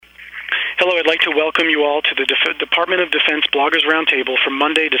Hello, I'd like to welcome you all to the Department of Defense Bloggers Roundtable for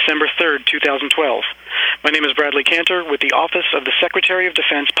Monday, December 3rd, 2012. My name is Bradley Cantor with the Office of the Secretary of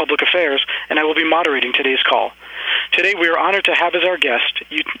Defense Public Affairs, and I will be moderating today's call. Today we are honored to have as our guest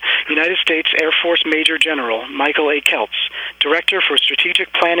United States Air Force Major General Michael A. Keltz, Director for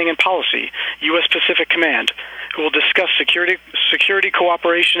Strategic Planning and Policy, U.S. Pacific Command, who will discuss security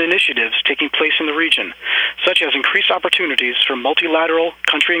cooperation initiatives taking place in the region, such as increased opportunities for multilateral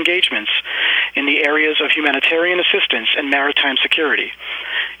country engagements in the areas of humanitarian assistance and maritime security.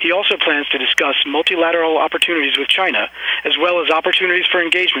 He also plans to discuss multilateral opportunities with China, as well as opportunities for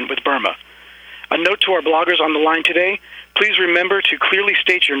engagement with Burma. A note to our bloggers on the line today, please remember to clearly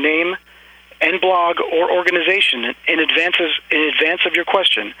state your name and blog or organization in advance of your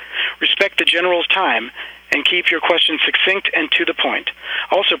question. Respect the General's time and keep your question succinct and to the point.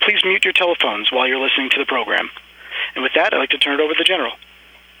 Also, please mute your telephones while you're listening to the program. And with that, I'd like to turn it over to the General.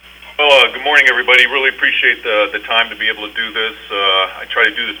 Well, good morning, everybody. Really appreciate the time to be able to do this. I try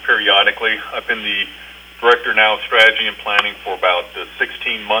to do this periodically. I've been the Director now of Strategy and Planning for about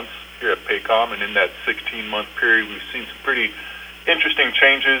 16 months here at PACOM, and in that 16-month period, we've seen some pretty interesting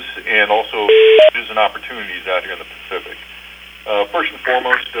changes and also changes and opportunities out here in the Pacific. First and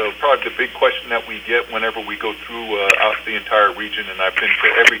foremost, probably the big question that we get whenever we go through out the entire region, and I've been to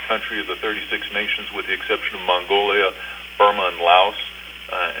every country of the 36 nations with the exception of Mongolia, Burma, and Laos,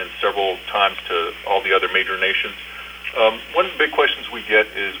 and several times to all the other major nations. One of the big questions we get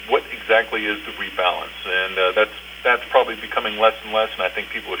is what exactly is the rebalance, and that's probably becoming less and less, and I think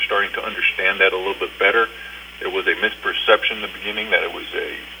people are starting to understand that a little bit better. There was a misperception in the beginning that it was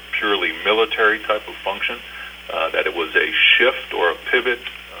a purely military type of function, that it was a shift or a pivot,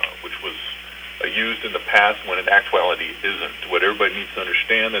 which was used in the past when in actuality isn't. What everybody needs to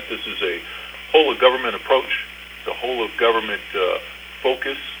understand that this is a whole-of-government approach, the whole-of-government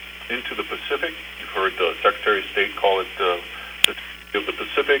focus into the Pacific. You've heard the Secretary of State call it the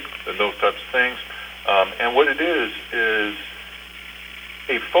Pacific and those types of things. And what it is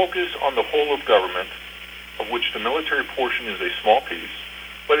a focus on the whole of government, of which the military portion is a small piece,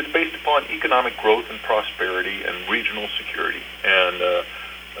 but it's based upon economic growth and prosperity and regional security. And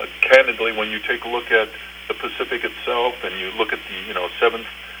candidly, when you take a look at the Pacific itself and you look at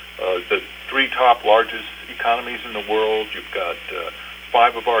the three top largest economies in the world, you've got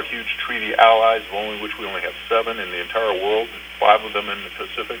 5 of our huge treaty allies, of which we only have 7 in the entire world, 5 of them in the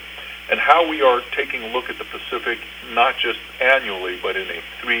Pacific, and how we are taking a look at the Pacific, not just annually, but in a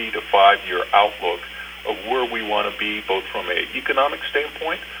 3 to 5 year outlook of where we want to be, both from an economic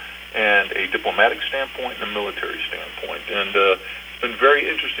standpoint and a diplomatic standpoint and a military standpoint. And it's been very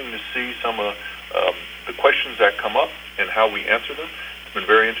interesting to see some of the questions that come up and how we answer them. It's been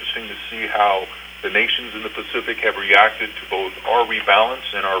very interesting to see how the nations in the Pacific have reacted to both our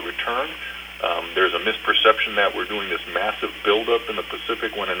rebalance and our return. There's a misperception that we're doing this massive buildup in the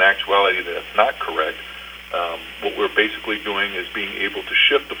Pacific when in actuality that's not correct. What we're basically doing is being able to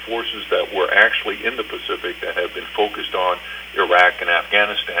shift the forces that were actually in the Pacific that have been focused on Iraq and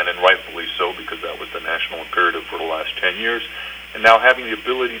Afghanistan, and rightfully so because that was the national imperative for the last 10 years, and now having the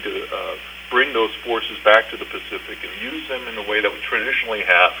ability to bring those forces back to the Pacific and use them in the way that we traditionally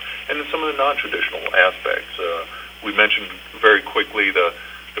have, and in some of the non-traditional aspects. We mentioned very quickly the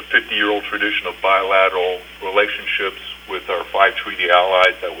 50-year-old tradition of bilateral relationships with our 5 treaty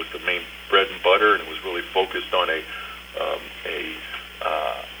allies. That was the main bread and butter, and it was really focused on a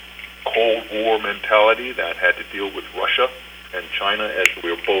Cold War mentality that had to deal with Russia and China, as we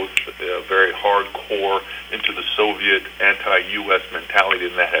were both very hardcore into the Soviet anti-U.S. mentality,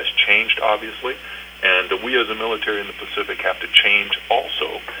 and that has changed, obviously. And we as a military in the Pacific have to change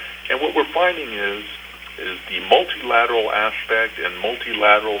also. And what we're finding is the multilateral aspect and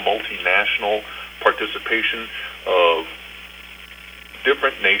multinational participation of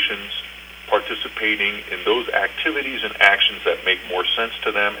different nations participating in those activities and actions that make more sense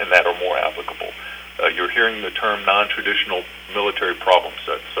to them and that are more applicable. You're hearing the term non-traditional military problem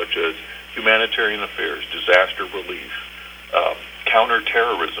sets, such as humanitarian affairs, disaster relief,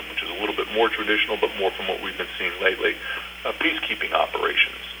 counterterrorism, which is a little bit more traditional but more from what we've been seeing lately, peacekeeping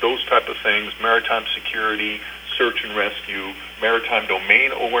operations, those type of things, maritime security, search and rescue, maritime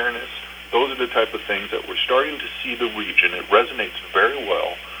domain awareness. Those are the type of things that we're starting to see the region. It resonates very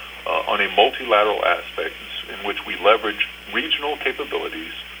well on a multilateral aspect in which we leverage regional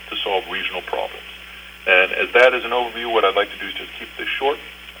capabilities to solve regional problems. And as that is an overview, what I'd like to do is just keep this short.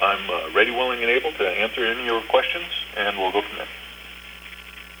 I'm ready, willing, and able to answer any of your questions, and we'll go from there.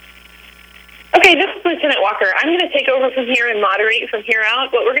 Okay, this is Lieutenant Walker. I'm going to take over from here and moderate from here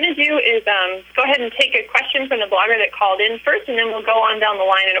out. What we're going to do is go ahead and take a question from the blogger that called in first, and then we'll go on down the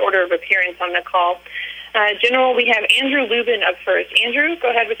line in order of appearance on the call. General, we have Andrew Lubin up first. Andrew,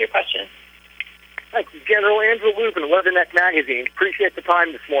 go ahead with your question. Thank you, General Andrew Lubin, Leatherneck Magazine. Appreciate the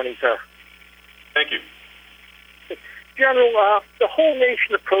time this morning, sir. Thank you. General, the whole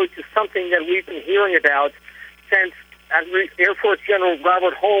nation approach is something that we've been hearing about since Air Force General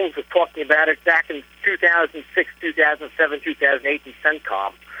Robert Holmes was talking about it back in 2006, 2007, 2008 in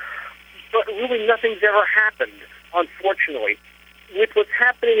CENTCOM. But really nothing's ever happened, unfortunately. With what's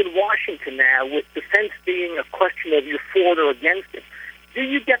happening in Washington now, with defense being a question of you're for it or against it, do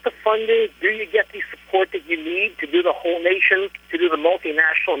you get the funding, do you get the support that you need to do the whole nation, to do the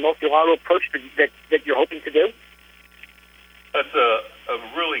multinational, multilateral approach that you're hoping to do? That's a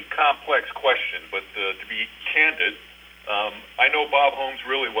really complex question, but to be candid, I know Bob Holmes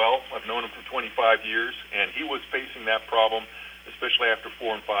really well. I've known him for 25 years, and he was facing that problem, especially after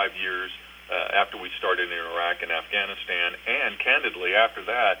 4 and 5 years after we started in Iraq and Afghanistan. And candidly, after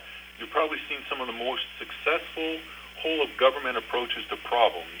that, you've probably seen some of the most successful whole-of-government approaches to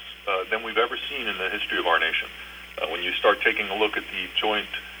problems than we've ever seen in the history of our nation. When you start taking a look at the joint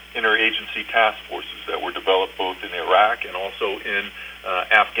interagency task forces that were developed both in Iraq and also in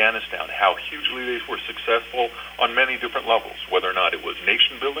Afghanistan, how hugely they were successful on many different levels, whether or not it was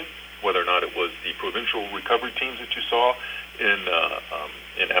nation building, whether or not it was the provincial recovery teams that you saw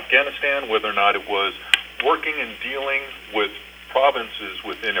in Afghanistan, whether or not it was working and dealing with provinces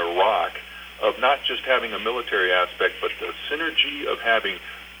within Iraq, of not just having a military aspect, but the synergy of having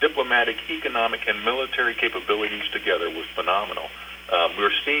diplomatic, economic, and military capabilities together was phenomenal.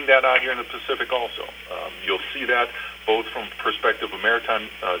 We're seeing that out here in the Pacific also. You'll see that both from perspective of maritime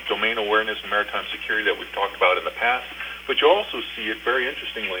domain awareness and maritime security that we've talked about in the past, but you also see it, very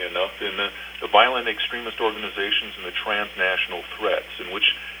interestingly enough, in the violent extremist organizations and the transnational threats, in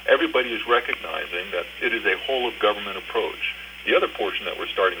which everybody is recognizing that it is a whole-of-government approach. The other portion that we're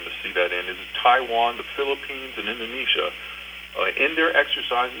starting to see that in is Taiwan, the Philippines, and Indonesia, in their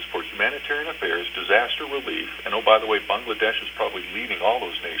exercises for humanitarian affairs, disaster relief, and oh, by the way, Bangladesh is probably leading all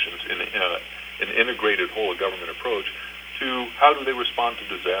those nations in an integrated whole-of-government approach to how do they respond to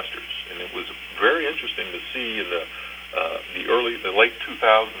disasters. And it was very interesting to see in the late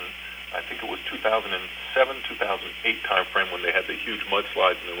 2000, I think it was 2007, 2008 timeframe when they had the huge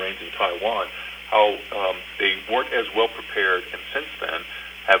mudslides in the rains in Taiwan, how they weren't as well prepared, and since then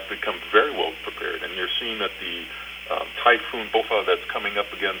have become very well prepared. And you're seeing that the typhoon Bopha that's coming up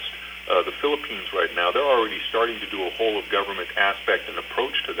against the Philippines right now, they're already starting to do a whole-of-government aspect and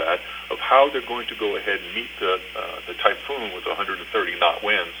approach to that of how they're going to go ahead and meet the typhoon with 130-knot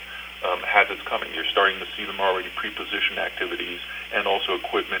winds as it's coming. You're starting to see them already pre-position activities and also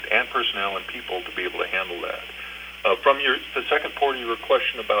equipment and personnel and people to be able to handle that. From the second part of your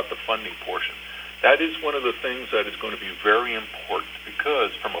question about the funding portion, that is one of the things that is going to be very important,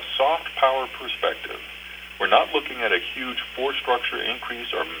 because from a soft power perspective, we're not looking at a huge force structure increase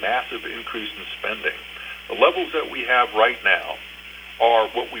or massive increase in spending. The levels that we have right now are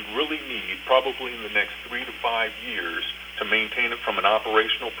what we really need probably in the next 3 to 5 years to maintain it from an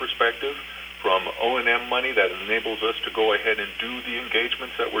operational perspective, from O&M money that enables us to go ahead and do the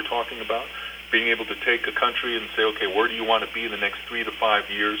engagements that we're talking about, being able to take a country and say, okay, where do you want to be in the next 3 to 5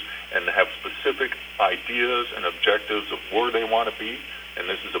 years, and have specific ideas and objectives of where they want to be. And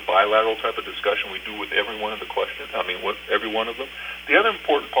this is a bilateral type of discussion we do with every one of with every one of them. The other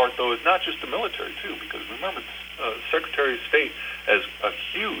important part, though, is not just the military, too, because remember, Secretary of State has a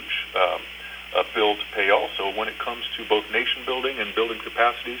huge bill to pay also when it comes to both nation building and building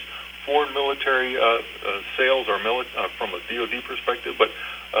capacities, foreign military sales or from a DoD perspective, but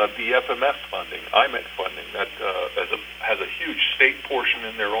the FMF funding, IMET funding, that has a huge state portion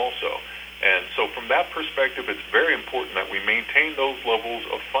in there also. And so from that perspective, it's very important that we maintain those levels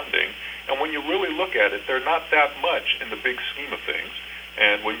of funding. And when you really look at it, they're not that much in the big scheme of things.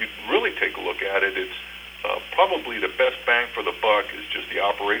 And when you really take a look at it, it's probably the best bang for the buck is just the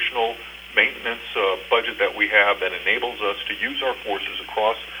operational maintenance budget that we have that enables us to use our forces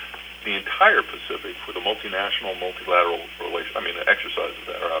across the entire Pacific for the multinational, multilateral exercises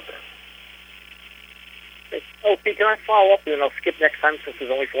that are out there. Oh, Pete, can I follow up and then I'll skip next time since there's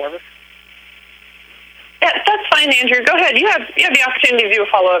only 4 of us? Yeah, that's fine, Andrew. Go ahead. You have the opportunity to do a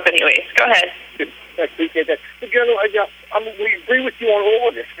follow-up anyways. Go ahead. I appreciate that. General, we agree with you on all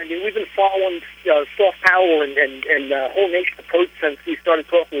of this. I mean, we've been following soft power and whole nation approach since we started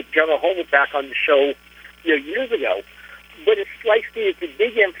talking with General Holmes back on the show years ago. But it strikes me as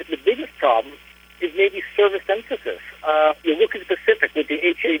the biggest problem is maybe service emphasis. You look at the Pacific with the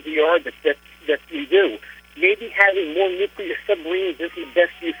HADR that that we do. Maybe having more nuclear submarines isn't the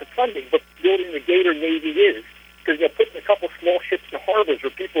best use of funding, but building the Gator Navy is. Because putting a couple small ships in harbors where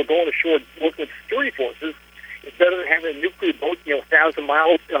people are going ashore working with security forces is better than having a nuclear boat, 1,000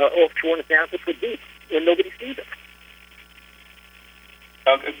 miles offshore and 1,000 foot deep when nobody sees it.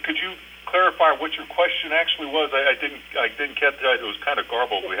 Could you clarify what your question actually was? I didn't catch that. It was kind of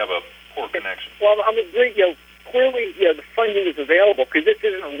garbled. We have a poor connection. Well, I'm agreeing. Clearly, the funding is available because this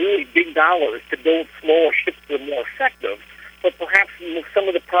isn't really big dollars to build smaller ships that are more effective. But perhaps some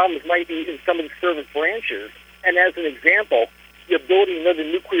of the problems might be in some of the service branches. And as an example, building another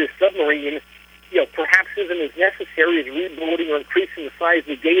nuclear submarine, perhaps isn't as necessary as rebuilding or increasing the size of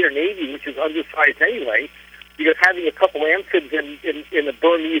the Gator Navy, which is undersized anyway. Because having a couple amphibs in the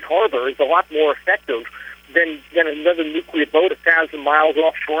Burmese harbor is a lot more effective than another nuclear boat 1,000 miles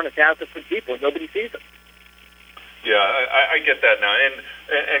offshore and 1,000 foot deep where nobody sees it. Yeah, I get that now,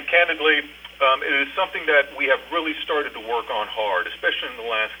 and candidly, it is something that we have really started to work on hard, especially in the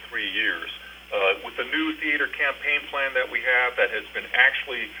last 3 years. With the new theater campaign plan that we have that has been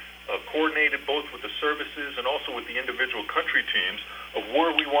actually coordinated both with the services and also with the individual country teams of where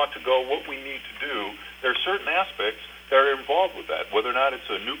we want to go, what we need to do, there are certain aspects that are involved with that, whether or not it's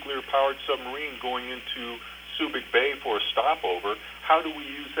a nuclear-powered submarine going into Subic Bay for a stopover. How do we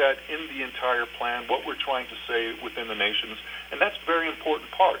use that in the entire plan, what we're trying to say within the nations? And that's a very important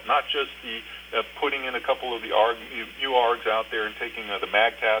part, not just the putting in a couple of the UARGs out there and taking the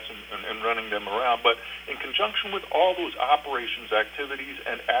MAGTAS and running them around, but in conjunction with all those operations, activities,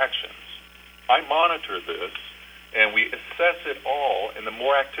 and actions. I monitor this, and we assess it all, and the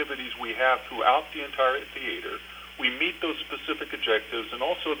more activities we have throughout the entire theater, we meet those specific objectives and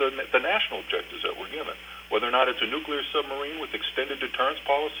also the national objectives that we're given. Whether or not it's a nuclear submarine with extended deterrence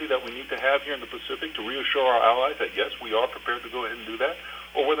policy that we need to have here in the Pacific to reassure our allies that, yes, we are prepared to go ahead and do that,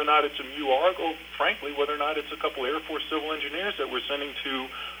 or whether or not it's a UARG, or frankly, whether or not it's a couple Air Force civil engineers that we're sending to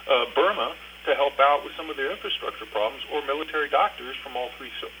Burma to help out with some of their infrastructure problems, or military doctors from all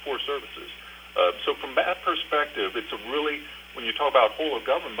four services. So from that perspective, it's a really, when you talk about whole of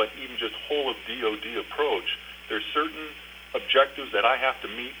government, but even just whole of DoD approach, there's certain objectives that I have to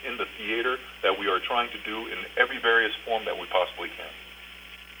meet in the theater that we are trying to do in every various form that we possibly can.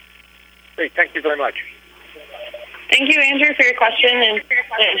 Great. Thank you very much. Thank you, Andrew, for your question, and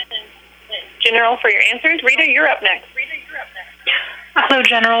General, for your answers. Rita, you're up next. Hello,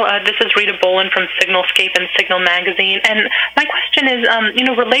 General. This is Rita Bolin from Signalscape and Signal Magazine. And my question is,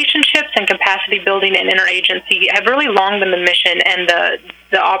 relationships and capacity building and interagency have really long been the mission and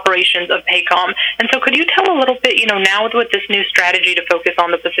the operations of PACOM. And so could you tell a little bit, now with this new strategy to focus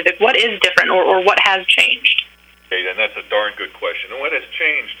on the Pacific, what is different or what has changed? Okay, and that's a darn good question. And what has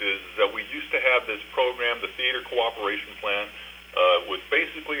changed is that we used to have this program, the Theater Cooperation Plan, was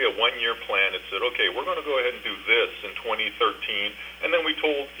basically a one-year plan. It said, okay, we're going to go ahead and do this in 2013, and then we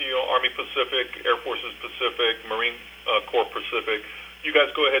told Army Pacific, Air Forces Pacific, Marine Corps Pacific, you guys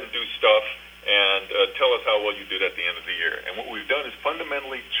go ahead and do stuff and tell us how well you did at the end of the year. And what we've done is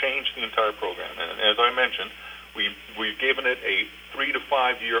fundamentally changed the entire program. And as I mentioned, we've given it a 3 to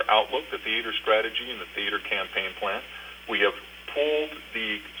 5 year outlook, the theater strategy and the theater campaign plan. We have pulled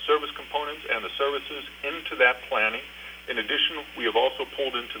the service components and the services into that planning. In addition, we have also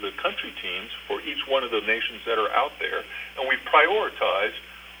pulled into the country teams for each one of the nations that are out there, and we've prioritized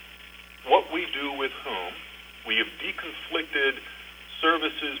what we do with whom. We have deconflicted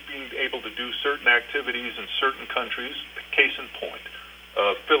services being able to do certain activities in certain countries. Case in point,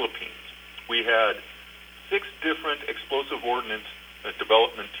 Philippines. We had 6 different explosive ordnance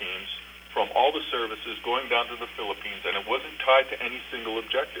development teams from all the services going down to the Philippines, and it wasn't tied to any single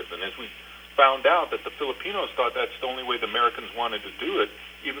objective. And as we found out that the Filipinos thought that's the only way the Americans wanted to do it,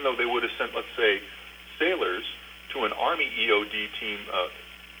 even though they would have sent, let's say, sailors to an Army EOD team.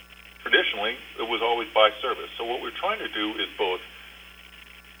 Traditionally, it was always by service. So what we're trying to do is both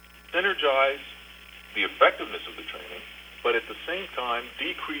synergize the effectiveness of the training, but at the same time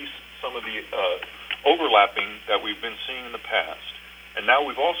decrease some of the overlapping that we've been seeing in the past. And now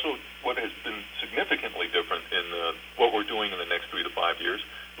we've also, what has been significantly different in what we're doing in the next 3 to 5 years,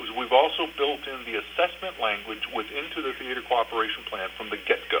 is we've also built in the assessment language into the theater cooperation plan from the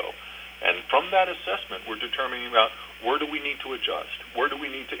get-go. And from that assessment, we're determining about where do we need to adjust, where do we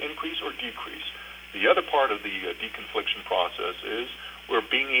need to increase or decrease. The other part of the deconfliction process is we're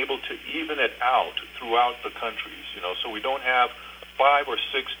being able to even it out throughout the countries. So we don't have 5 or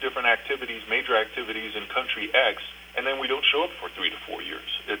 6 different activities, major activities in country X, and then we don't show up for 3 to 4 years.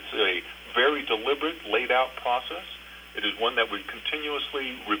 It's a very deliberate, laid-out process. It is one that we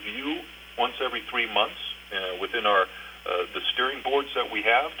continuously review once every 3 months within our the steering boards that we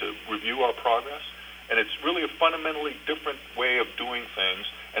have to review our progress. And it's really a fundamentally different way of doing things,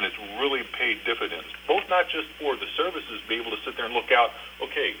 and it's really paid dividends, both not just for the services, be able to sit there and look out,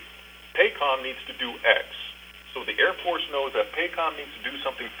 okay, PACOM needs to do X. So the Air Force knows that PACOM needs to do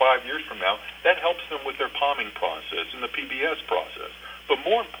something 5 years from now. That helps them with their POMing process and the PBS process. But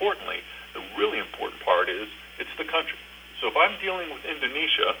more importantly, the really important part is it's the country. So if I'm dealing with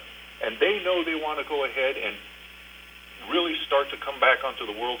Indonesia, and they know they want to go ahead and really start to come back onto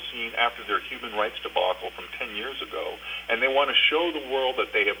the world scene after their human rights debacle from 10 years ago, and they want to show the world that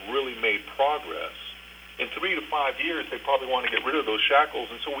they have really made progress, in 3 to 5 years, they probably want to get rid of those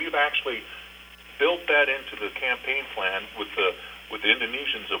shackles. And so we've actually built that into the campaign plan with the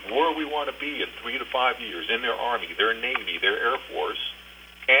Indonesians of where we want to be in 3 to 5 years in their Army, their Navy, their Air Force,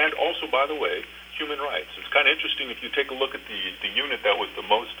 and also, by the way, human rights. It's kind of interesting if you take a look at the unit that was the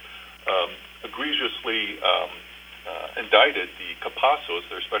most egregiously indicted, the Capazos,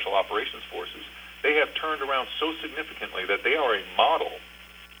 their Special Operations Forces. They have turned around so significantly that they are a model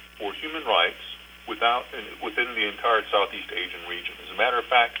for human rights within the entire Southeast Asian region. As a matter of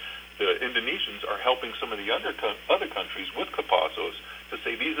fact, the Indonesians are helping some of the other countries with Capazos to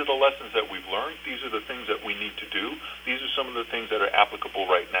say these are the lessons that we've learned, these are the things that we need to do, these are some of the things that are applicable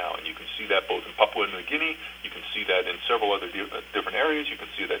right now. And you can see that both in Papua New Guinea, you can see that in several other different areas, you can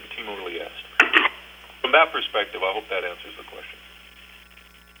see that in Timor-Leste. From that perspective, I hope that answers the question.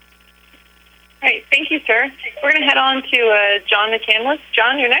 All right, thank you, sir. We're going to head on to John McCandless.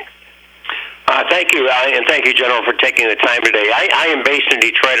 John, you're next. Thank you, and thank you, General, for taking the time today. I am based in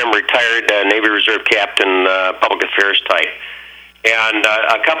Detroit. I'm retired Navy Reserve Captain, Public Affairs type. And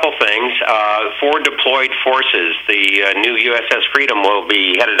a couple things. For deployed forces, the new USS Freedom will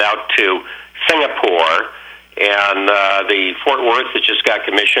be headed out to Singapore, and the Fort Worth that just got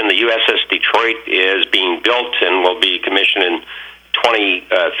commissioned, the USS Detroit, is being built and will be commissioned in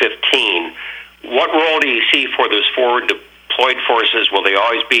 2015. What role do you see for those forward deployed forces? Will they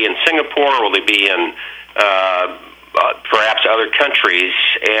always be in Singapore, or will they be in perhaps other countries?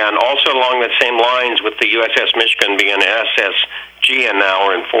 And also along the same lines, with the USS Michigan being SSGN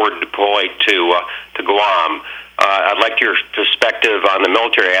now and forward deployed to Guam, I'd like your perspective on the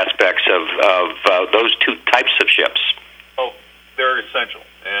military aspects of those two types of ships. Oh, they're essential,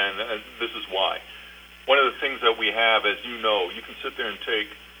 and this is why. One of the things that we have, as you know, you can sit there and take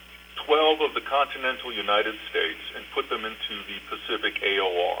 12 of the continental United States and put them into the Pacific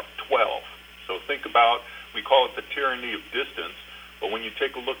AOR, 12. So think about, we call it the tyranny of distance, but when you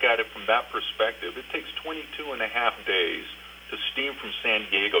take a look at it from that perspective, it takes 22 and a half days to steam from San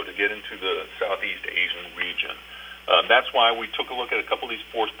Diego to get into the Southeast Asian region. That's why we took a look at a couple of these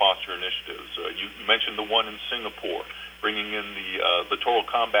force posture initiatives. You mentioned the one in Singapore, bringing in the littoral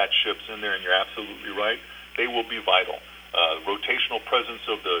combat ships in there, and you're absolutely right. They will be vital. Rotational presence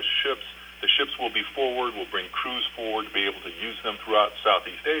of the ships will be forward, will bring crews forward to be able to use them throughout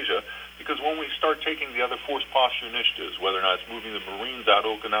Southeast Asia, because when we start taking the other force posture initiatives, whether or not it's moving the Marines out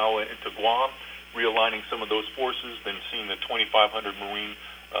of Okinawa into Guam, realigning some of those forces, then seeing the 2,500 Marine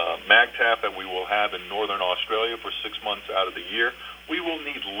MAGTF that we will have in northern Australia for 6 months out of the year, we will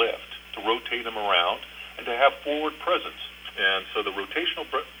need lift to rotate them around and to have forward presence. And so the rotational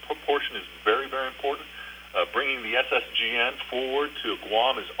proportion is very, very important. Bringing the SSGN forward to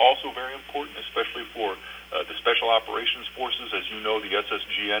Guam is also very important, especially for the Special Operations Forces. As you know, the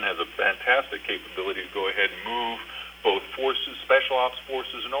SSGN has a fantastic capability to go ahead and move both forces, Special Ops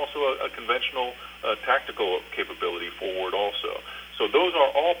forces, and also a conventional tactical capability forward also. So those are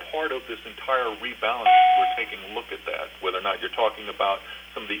all part of this entire rebalance. We're taking a look at that, whether or not you're talking about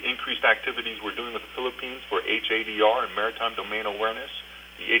some of the increased activities we're doing with the Philippines for HADR and maritime domain awareness,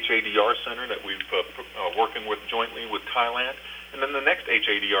 the HADR Center that we've working with jointly with Thailand, and then the next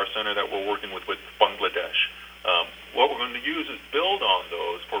HADR Center that we're working with Bangladesh. What we're going to use is build on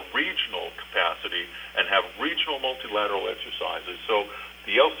those for regional capacity and have regional multilateral exercises. So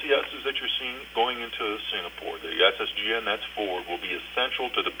the LCSs that you're seeing going into Singapore, the SSGN that's forward, will be essential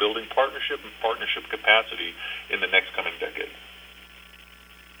to the building partnership and partnership capacity in the next coming decade.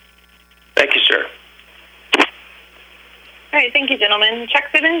 Thank you, sir. All right, thank you, gentlemen. Chuck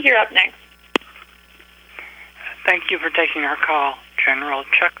Simmons, you're up next. Thank you for taking our call, General.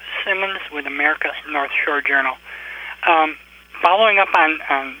 Chuck Simmons with America's North Shore Journal. Following up on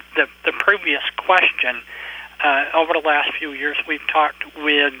the previous question, over the last few years, we've talked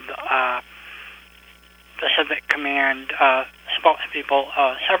with the Pacific Command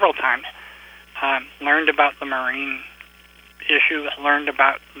spokespeople several times, learned about the Marine issues, learned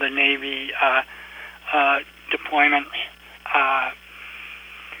about the Navy deployments,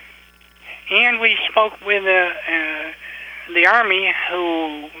 and we spoke with the Army,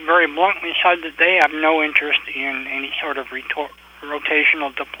 who very bluntly said that they have no interest in any sort of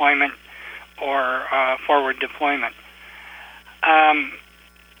rotational deployment or forward deployment.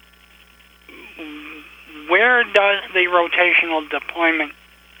 Where does the rotational deployment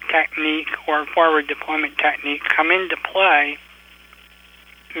technique or forward deployment technique come into play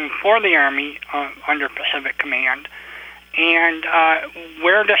for the Army under Pacific Command? And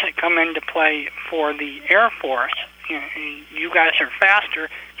where does it come into play for the Air Force? You guys are faster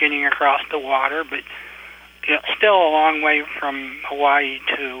getting across the water, but it's still a long way from Hawaii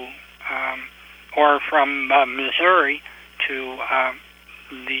to, or from Missouri to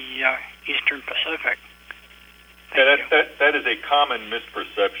the Eastern Pacific. That is a common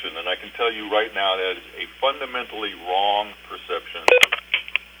misperception, and I can tell you right now that is a fundamentally wrong perception.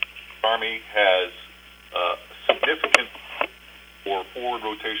 The Army has significant for forward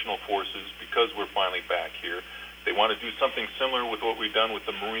rotational forces because we're finally back here. They want to do something similar with what we've done with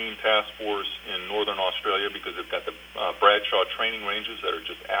the Marine Task Force in Northern Australia because they've got the Bradshaw training ranges that are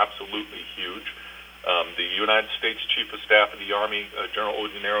just absolutely huge. The United States Chief of Staff of the Army, General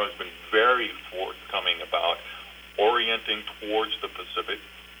Odinero, has been very forthcoming about orienting towards the Pacific.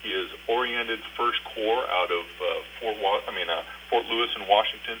 He has oriented First Corps out of Fort Lewis in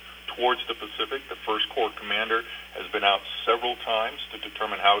Washington towards the Pacific. The First Corps commander has been out several times to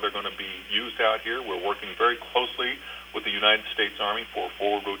determine how they're going to be used out here. We're working very closely with the United States Army for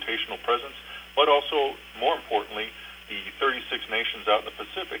forward rotational presence, but also, more importantly, the 36 nations out in the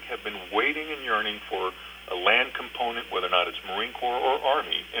Pacific have been waiting and yearning for a land component, whether or not it's Marine Corps or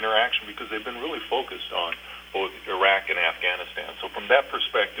Army interaction, because they've been really focused on both Iraq and Afghanistan. So from that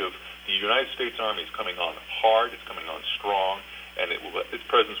perspective, the United States Army is coming on hard, it's coming on strong, and its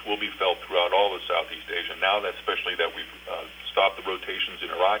presence will be felt throughout all of Southeast Asia. Now, that especially that we've stopped the rotations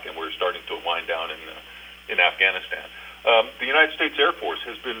in Iraq and we're starting to wind down in Afghanistan. The United States Air Force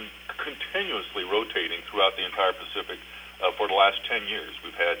has been continuously rotating throughout the entire Pacific for the last 10 years.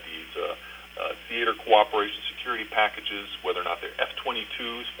 We've had these theater cooperation security packages, whether or not they're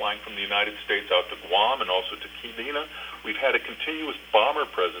F-22s flying from the United States out to Guam and also to Kidina. We've had a continuous bomber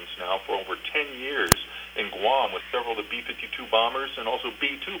presence now for over 10 years in Guam with several of the B-52 bombers and also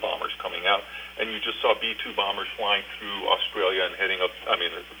B-2 bombers coming out. And you just saw B-2 bombers flying through Australia and heading up,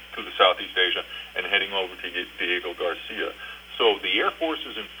 through the Southeast Asia and heading over to Diego Garcia. So the Air Force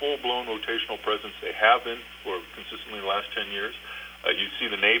is in full-blown rotational presence. They have been for consistently the last 10 years. You see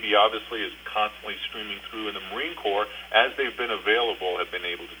the Navy obviously is constantly streaming through, and the Marine Corps, as they've been available, have been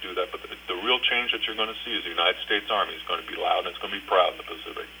able to do that. But the real change that you're going to see is the United States Army is going to be loud and it's going to be proud in the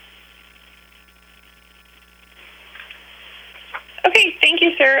Pacific. Okay, thank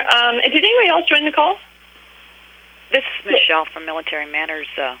you, sir. Did anybody else join the call? This is Michelle from Military Manners.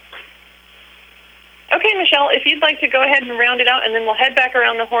 Okay, Michelle, if you'd like to go ahead and round it out, and then we'll head back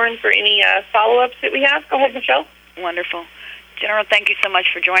around the horn for any follow-ups that we have. Go ahead, Michelle. Wonderful. General, thank you so much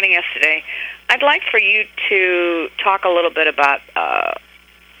for joining us today. I'd like for you to talk a little bit about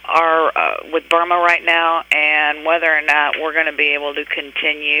our with Burma right now and whether or not we're going to be able to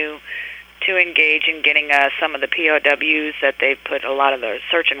continue to engage in getting some of the POWs that they've put a lot of the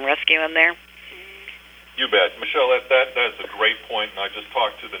search and rescue in there. You bet. Michelle, that's a great point, and I just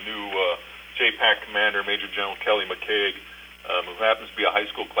talked to the new JPAC commander, Major General Kelly McCaig, who happens to be a high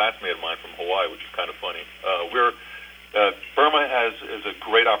school classmate of mine from Hawaii, which is kind of funny. Burma is a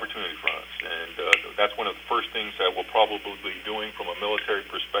great opportunity for us, and that's one of the first things that we'll probably be doing from a military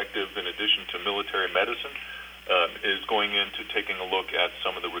perspective, in addition to military medicine, is going into taking a look at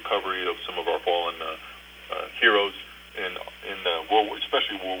some of the recovery of some of our fallen heroes in World War,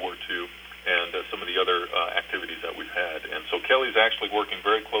 especially World War II, and some of the other activities that we've had. And so Kelly's actually working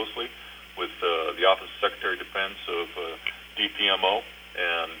very closely with the Office of Secretary of Defense of DPMO,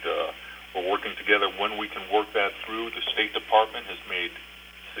 and we're working together when we can work that through. The State Department has made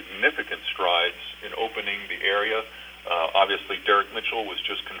significant strides in opening the area. Obviously, Derek Mitchell was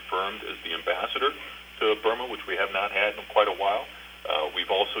just confirmed as the ambassador to Burma, which we have not had in quite a while.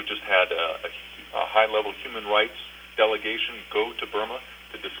 We've also just had a high-level human rights delegation go to Burma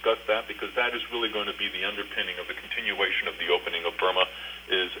to discuss that, because that is really going to be the underpinning of the continuation of the opening of Burma,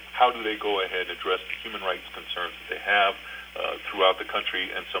 is how do they go ahead and address the human rights concerns that they have throughout the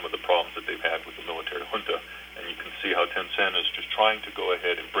country and some of the problems that they've had with the military junta. And you can see how Thein Sein is just trying to go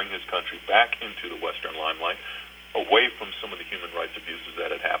ahead and bring his country back into the Western limelight, away from some of the human rights abuses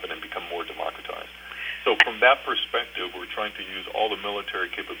that had happened, and become more democratized. So from that perspective, we're trying to use all the military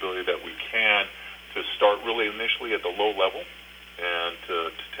capability that we can to start really initially at the low level and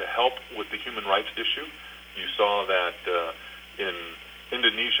to help with the human rights issue. You saw that in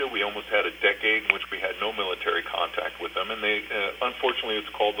Indonesia, we almost had a decade in which we had no military contact with them, and they, unfortunately,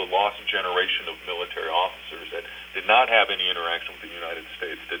 it's called the lost generation of military officers that did not have any interaction with the United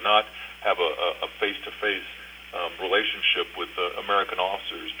States, did not have a face-to-face relationship with American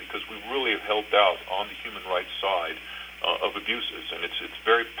officers, because we really have helped out on the human rights side of abuses, and it's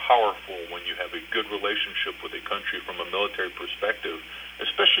very powerful when you have a good relationship with a country from a military perspective,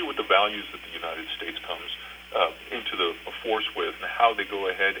 especially with the values that the United States comes into the force with, and how they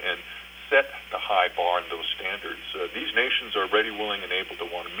go ahead and set the high bar and those standards. These nations are ready, willing, and able to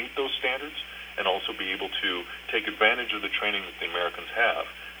want to meet those standards, and also be able to take advantage of the training that the Americans have.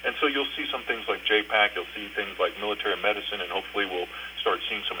 And so you'll see some things like JPAC, you'll see things like military medicine, and hopefully we'll start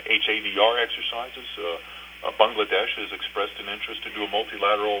seeing some HADR exercises. Bangladesh has expressed an interest to do a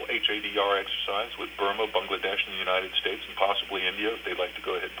multilateral HADR exercise with Burma, Bangladesh, and the United States, and possibly India if they'd like to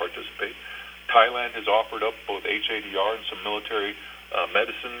go ahead and participate. Thailand has offered up both HADR and some military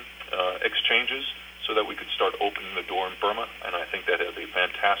medicine exchanges so that we could start opening the door in Burma, and I think that has a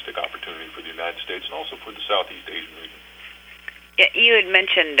fantastic opportunity for the United States and also for the Southeast Asian region. You had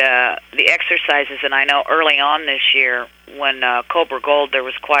mentioned the exercises, and I know early on this year when Cobra Gold, there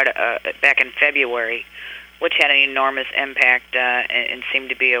was quite back in February, which had an enormous impact and seemed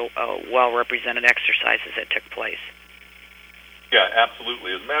to be a well-represented exercises that took place. Yeah,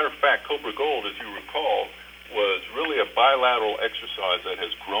 absolutely. As a matter of fact, Cobra Gold, as you recall, was really a bilateral exercise that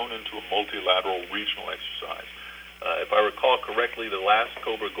has grown into a multilateral regional exercise. If I recall correctly, the last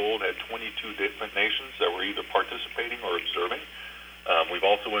Cobra Gold had 22 different nations that were either participating or observing. We've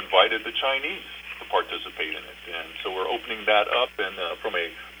also invited the Chinese to participate in it, and so we're opening that up. And from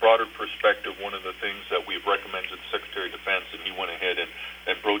a broader perspective, one of the things that we've recommended to the Secretary of Defense, and he went ahead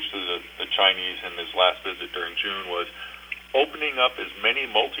and broached to the Chinese in his last visit during June, was opening up as many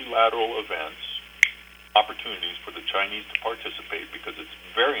multilateral events, opportunities for the Chinese to participate, because it's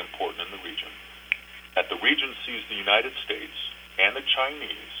very important in the region that the region sees the United States and the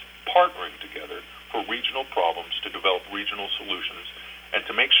Chinese partnering together for regional problems to develop regional solutions, and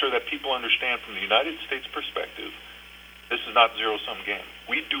to make sure that people understand from the United States perspective, this is not zero-sum game.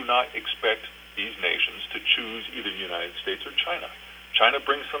 We do not expect these nations to choose either the United States or China. China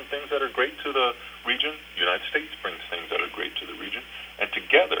brings some things that are great to the region. The United States brings things that are great to the region. And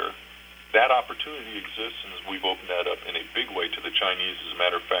together, that opportunity exists, and we've opened that up in a big way to the Chinese. As a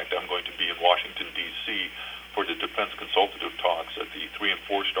matter of fact, I'm going to be in Washington, D.C. for the Defense Consultative Talks at the 3- and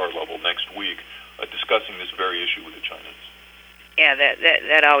 4-star level next week, discussing this very issue with the Chinese. Yeah,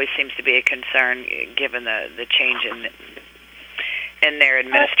 that always seems to be a concern given the change in their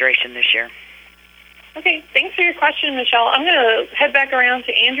administration this year. Okay, thanks for your question, Michelle. I'm going to head back around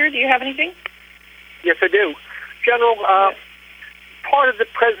to Andrew. Do you have anything? Yes, I do. General, part of the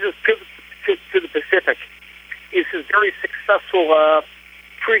President's pivot to the Pacific is his very successful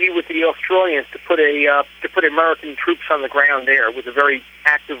treaty with the Australians to put American troops on the ground there with a very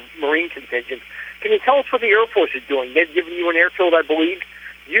active Marine contingent. Can you tell us what the Air Force is doing? They've given you an airfield, I believe.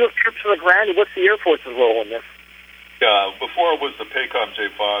 Do you have troops on the ground, and what's the Air Force's role in this? Before I was the PACOM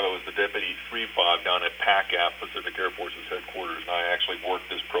J5, I was the Deputy 3-5 down at PACAF, Pacific Air Force's headquarters, and I actually worked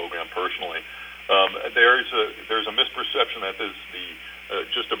this program personally. There's a misperception that this is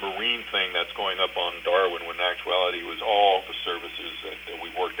just a Marine thing that's going up on Darwin, when in actuality it was all the services that we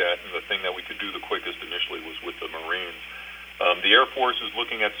worked at, and the thing that we could do the quickest initially was with the Marines. The Air Force is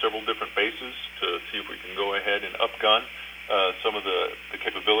looking at several different bases to see if we can go ahead and upgun some of the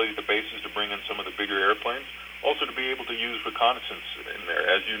capability of the bases to bring in some of the bigger airplanes. Also to be able to use reconnaissance in there.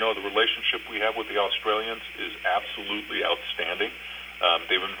 As you know, the relationship we have with the Australians is absolutely outstanding.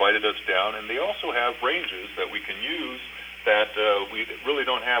 They've invited us down, and they also have ranges that we can use that we really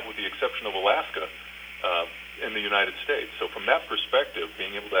don't have, with the exception of Alaska, in the United States. So from that perspective,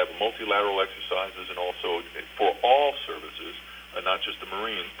 being able to have multilateral exercises, and also for all services, not just the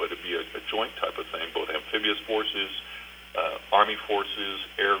Marines, but it'd be a joint type of thing, both amphibious forces, Army forces,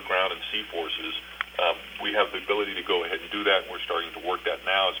 air, ground, and sea forces. We have the ability to go ahead and do that, and we're starting to work that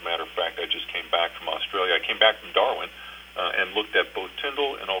now. As a matter of fact, I just came back from Australia. I came back from Darwin and looked at both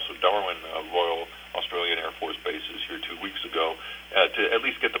Tyndall and also Darwin Royal Australian Air Force bases here 2 weeks ago to at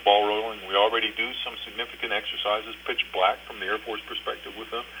least get the ball rolling. We already do some significant exercises, pitch black from the Air Force perspective with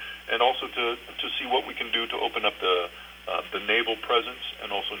them, and also to see what we can do to open up the naval presence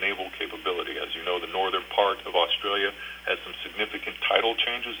and also naval capability. As you know, the northern part of Australia has some significant tidal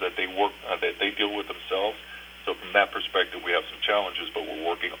changes that they deal with themselves. So from that perspective, we have some challenges, but we're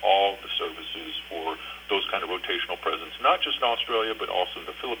working all the services for those kind of rotational presence, not just in Australia, but also in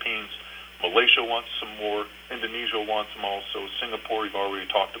the Philippines. Malaysia wants some more. Indonesia wants some also. Singapore, we've already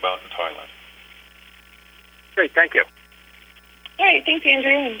talked about, in Thailand. Great, thank you. All right, thanks,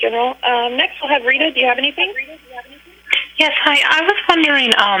 Andrew and General. Next, we'll have Rita. Do you have anything? Yes, hi. I was wondering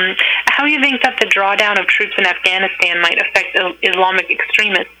how you think that the drawdown of troops in Afghanistan might affect Islamic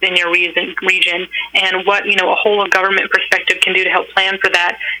extremists in your region, and what a whole of government perspective can do to help plan for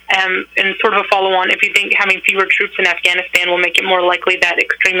that. And sort of a follow-on, if you think having fewer troops in Afghanistan will make it more likely that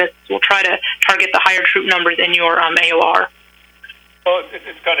extremists will try to target the higher troop numbers in your AOR. Well,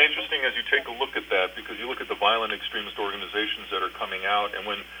 it's kind of interesting as you take a look at that, because you look at the violent extremist organizations that are coming out, and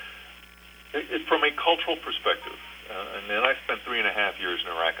from a cultural perspective, and then I spent 3.5 years in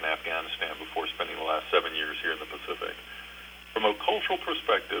Iraq and Afghanistan before spending the last 7 years here in the Pacific. From a cultural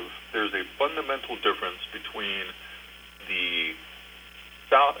perspective, there's a fundamental difference between the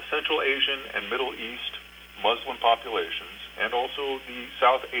Central Asian and Middle East Muslim populations and also the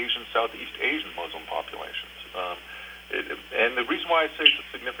South Asian, Southeast Asian Muslim populations. And the reason why I say it's a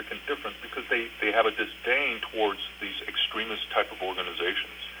significant difference because they have a disdain towards these extremist type of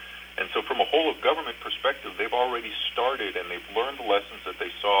organizations. And so from a whole of government perspective, they've already started and they've learned the lessons that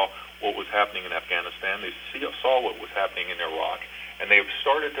they saw what was happening in Afghanistan. They saw what was happening in Iraq. And they've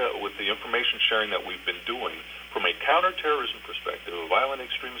started with the information sharing that we've been doing from a counterterrorism perspective, a violent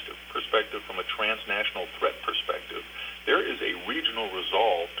extremist perspective, from a transnational threat perspective. There is a regional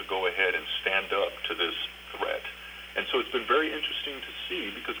resolve to go ahead and stand up to this threat. And so it's been very interesting to see,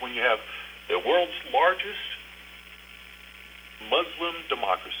 because when you have the world's largest Muslim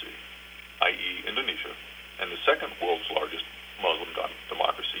democracy, i.e. Indonesia, and the second world's largest Muslim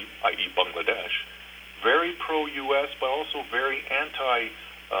democracy, i.e. Bangladesh, very pro-U.S. but also very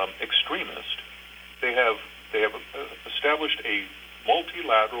anti-extremist, they have established a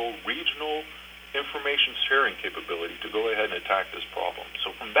multilateral regional information sharing capability to go ahead and attack this problem.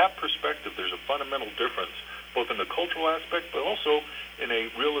 So from that perspective, there's a fundamental difference both in the cultural aspect, but also in a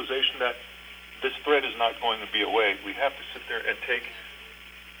realization that this threat is not going to be away. We have to sit there and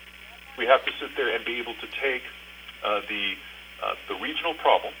be able to take the regional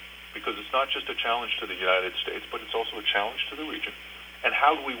problem, because it's not just a challenge to the United States, but it's also a challenge to the region. And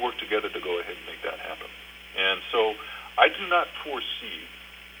how do we work together to go ahead and make that happen? And so I do not foresee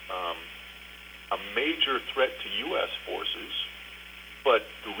a major threat to U.S. forces, but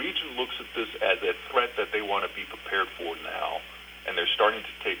the region looks at this as a threat that they want to be prepared for now, and they're starting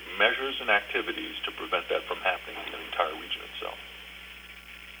to take measures and activities to prevent that from happening in the entire region itself.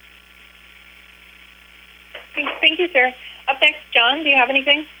 Thank you, sir. Up next, John, do you have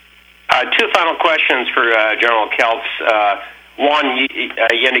anything? Two final questions for General Keltz. One, you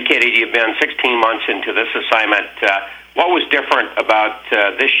indicated you've been 16 months into this assignment. What was different about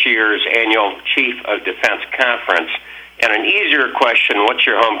this year's annual Chief of Defense Conference? And an easier question, what's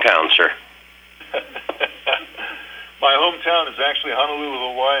your hometown, sir? My hometown is actually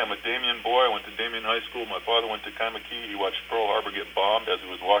Honolulu, Hawaii. I'm a Damien boy. I went to Damien High School. My father went to Kamakee. He watched Pearl Harbor get bombed as he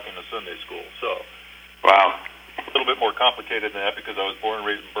was walking to Sunday school. So, wow. A little bit more complicated than that, because I was born and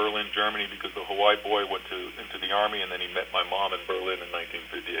raised in Berlin, Germany, because the Hawaii boy went into the Army, and then he met my mom in Berlin in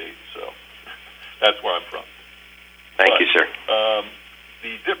 1958. So that's where I'm from. Thank you, sir.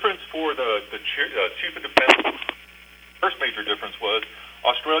 The difference for the Chief of Defense, first major difference was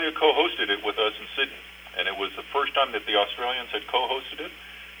Australia co-hosted it with us in Sydney, and it was the first time that the Australians had co-hosted it.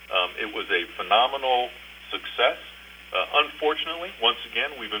 It was a phenomenal success. Unfortunately, once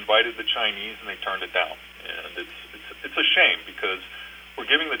again, we've invited the Chinese, and they turned it down. And it's a shame, because we're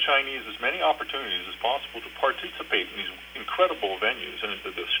giving the Chinese as many opportunities as possible to participate in these incredible venues. And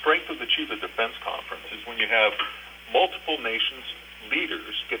the strength of the Chief of Defense Conference is when you have multiple nations'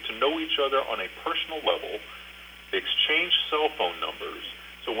 leaders get to know each other on a personal level, they exchange cell phone numbers.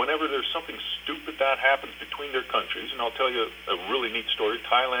 So whenever there's something stupid that happens between their countries, and I'll tell you a really neat story,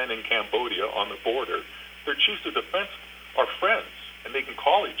 Thailand and Cambodia on the border, their chiefs of defense are friends, and they can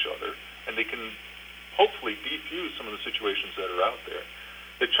call each other, and they can hopefully defuse some of the situations that are out there.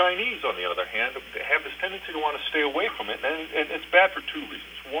 The Chinese, on the other hand, they have this tendency to want to stay away from it, and it's bad for two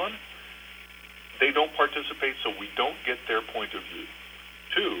reasons. One, they don't participate, so we don't get their point of view.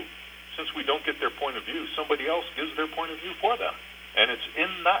 Two, since we don't get their point of view, somebody else gives their point of view for them. And it's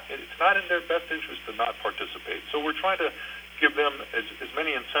not in their best interest to not participate. So we're trying to give them as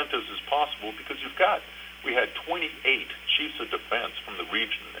many incentives as possible, because we had 28 chiefs of defense from the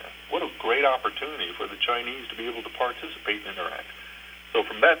region there. What a great opportunity for the Chinese to be able to participate and interact. So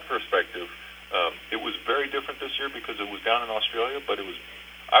from that perspective, it was very different this year because it was down in Australia, but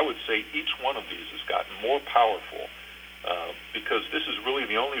I would say each one of these has gotten more powerful because this is really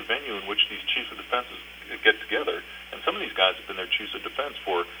the only venue in which these chiefs of defense get together. And some of these guys have been their chiefs of defense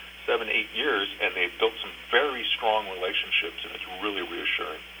for 7-8 years, and they've built some very strong relationships, and it's really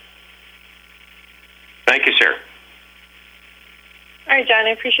reassuring. Thank you, sir. All right, John, I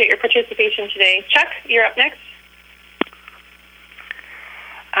appreciate your participation today. Chuck, you're up next.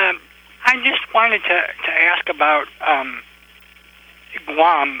 I just wanted to ask about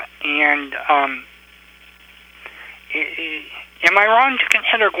Guam, and am I wrong to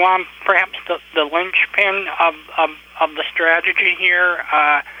consider Guam perhaps the linchpin of the strategy here?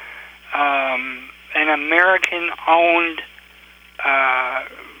 An American-owned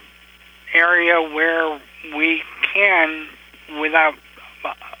area where we can, without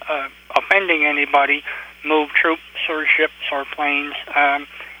offending anybody, move troops or ships or planes.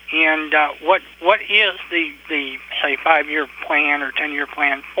 And what is the say 5-year plan or 10-year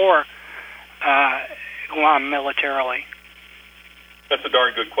plan for Guam militarily? That's a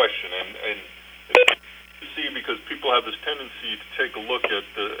darn good question, and you see, because people have this tendency to take a look at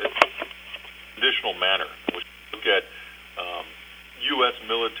the traditional manner, which look at U.S.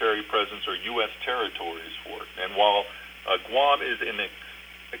 military presence or U.S. territories for it. And while Guam is an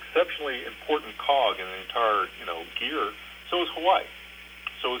exceptionally important cog in the entire gear, so is Hawaii.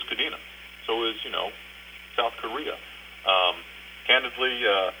 So is Kadena. So is, South Korea. Candidly,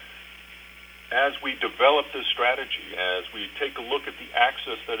 as we develop this strategy, as we take a look at the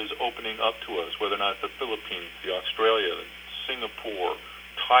access that is opening up to us, whether or not the Philippines, the Australia, Singapore,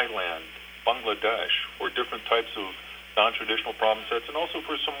 Thailand, Bangladesh, or different types of non-traditional problem sets, and also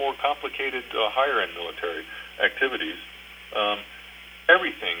for some more complicated higher-end military activities,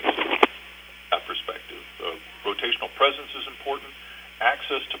 everything from that perspective. Rotational presence is important.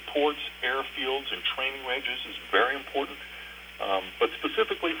 Access to ports, airfields, and training ranges is very important. But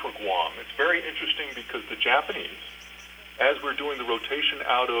specifically for Guam, it's very interesting because the Japanese, as we're doing the rotation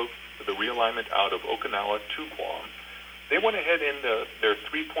out of, the realignment out of Okinawa to Guam, they went ahead in their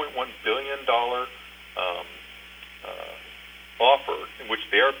 $3.1 billion offer, in which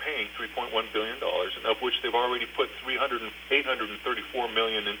they are paying $3.1 billion, and of which they've already put $834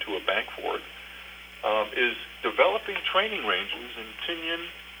 million into a bank for it, is developing training ranges in Tinian,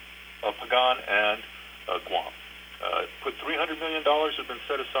 Pagan, and Guam. Put $300 million have been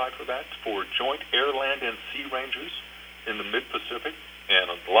set aside for that, for joint air, land, and sea ranges in the mid-Pacific, and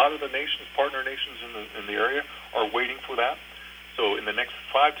a lot of the nations, partner nations in the area, are waiting for that. So in the next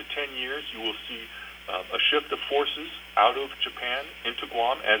 5 to 10 years, you will see a shift of forces out of Japan into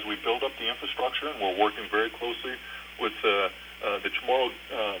Guam as we build up the infrastructure, and we're working very closely with the Chamorro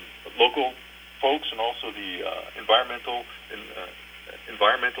local folks and also the environmental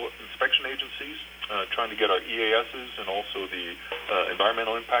inspection agencies, trying to get our EASs and also the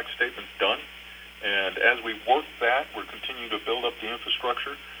environmental impact statements done. And as we work that, we're continuing to build up the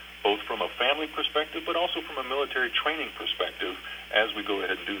infrastructure, both from a family perspective, but also from a military training perspective as we go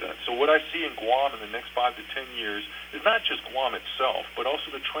ahead and do that. So what I see in Guam in the next 5 to 10 years is not just Guam itself, but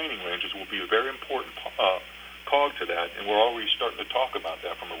also the training ranges will be a very important cog to that, and we're already starting to talk about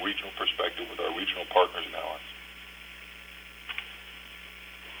that from a regional perspective with our regional partners and allies.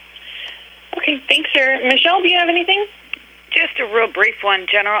 Okay, thanks, sir. Michelle, do you have anything? Just a real brief one,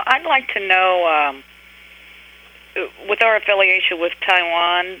 General. I'd like to know, with our affiliation with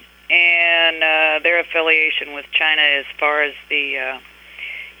Taiwan and their affiliation with China as far as the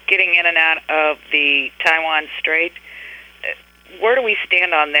getting in and out of the Taiwan Strait, where do we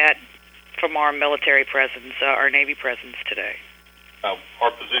stand on that from our military presence, our Navy presence today?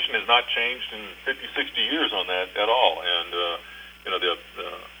 Our position has not changed in 50, 60 years on that at all, and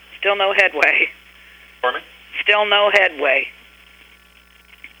still no headway. Pardon me? Still no headway.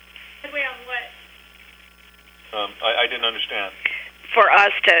 Headway on what? I didn't understand. For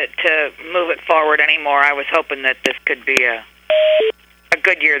us to move it forward anymore, I was hoping that this could be a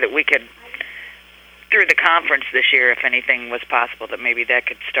good year, that we could, through the conference this year, if anything was possible, that maybe that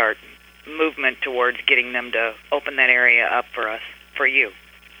could start movement towards getting them to open that area up for us, for you.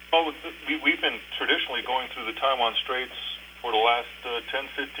 Well, we've been traditionally going through the Taiwan Straits for the last 10,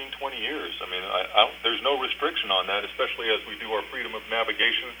 15, 20 years. I mean, there's no restriction on that, especially as we do our freedom of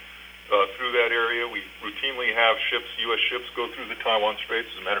navigation through that area. We routinely have ships, U.S. ships, go through the Taiwan Straits.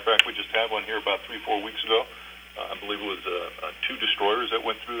 As a matter of fact, we just had one here about 3-4 weeks ago. I believe it was 2 destroyers that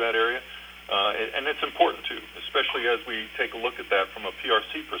went through that area. And it's important, too, especially as we take a look at that from a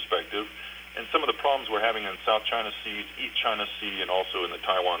PRC perspective and some of the problems we're having in South China Sea, East China Sea, and also in the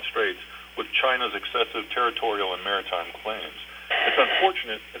Taiwan Straits, with China's excessive territorial and maritime claims. It's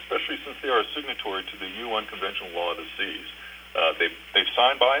unfortunate, especially since they are a signatory to the UN Conventional Law of the Seas. They've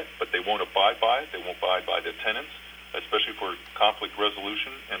signed by it, but they won't abide by it. They won't abide by the tenets, especially for conflict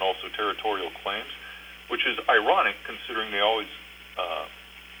resolution and also territorial claims, which is ironic considering they always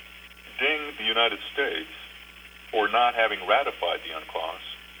ding the United States for not having ratified the UNCLOS,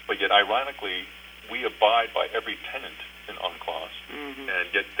 but yet ironically we abide by every tenet in UNCLOS, and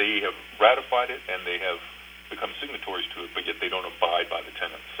yet they have ratified it and they have become signatories to it, but yet they don't abide by the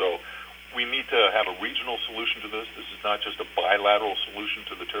tenets. So we need to have a regional solution to this. This is not just a bilateral solution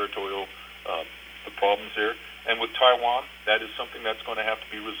to the territorial the problems there. And with Taiwan, that is something that's going to have to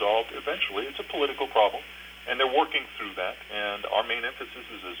be resolved eventually. It's a political problem, and they're working through that. And our main emphasis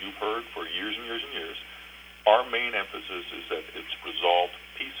is, as you've heard for years and years and years, our main emphasis is that it's resolved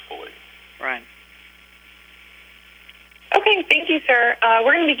peacefully. Right. Okay, thank you, sir.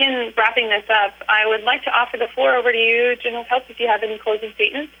 We're going to begin wrapping this up. I would like to offer the floor over to you, General Keltz, if you have any closing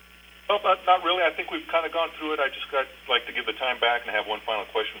statements. Well, not really. I think we've kind of gone through it. I just like to give the time back and have one final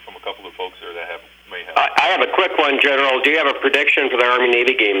question from a couple of folks there that may have. I have a quick one, General. Do you have a prediction for the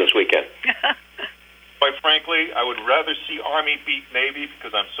Army-Navy game this weekend? Quite frankly, I would rather see Army beat Navy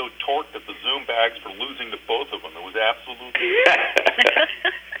because I'm so torqued at the Zoom bags for losing to both of them. It was absolutely...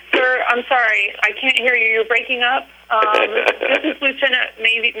 Sir, I'm sorry. I can't hear you. You're breaking up. This is Lieutenant,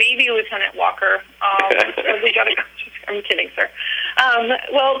 maybe Lieutenant Walker. We gotta, I'm kidding, sir.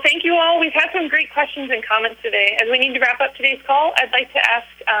 Well, thank you all. We've had some great questions and comments today. As we need to wrap up today's call, I'd like to ask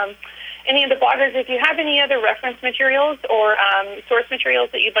any of the bloggers, if you have any other reference materials or source materials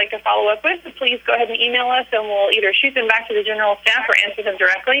that you'd like to follow up with, please go ahead and email us, and we'll either shoot them back to the general staff or answer them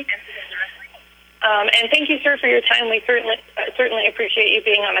directly. And thank you, sir, for your time. We certainly appreciate you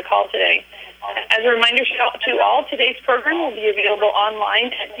being on the call today. As a reminder to all, today's program will be available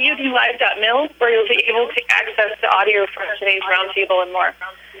online at DoDLive.mil, where you'll be able to access the audio from today's roundtable and more.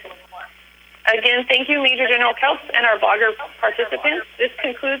 Again, thank you, Major General Keltz, and our blogger participants. This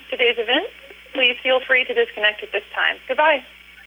concludes today's event. Please feel free to disconnect at this time. Goodbye.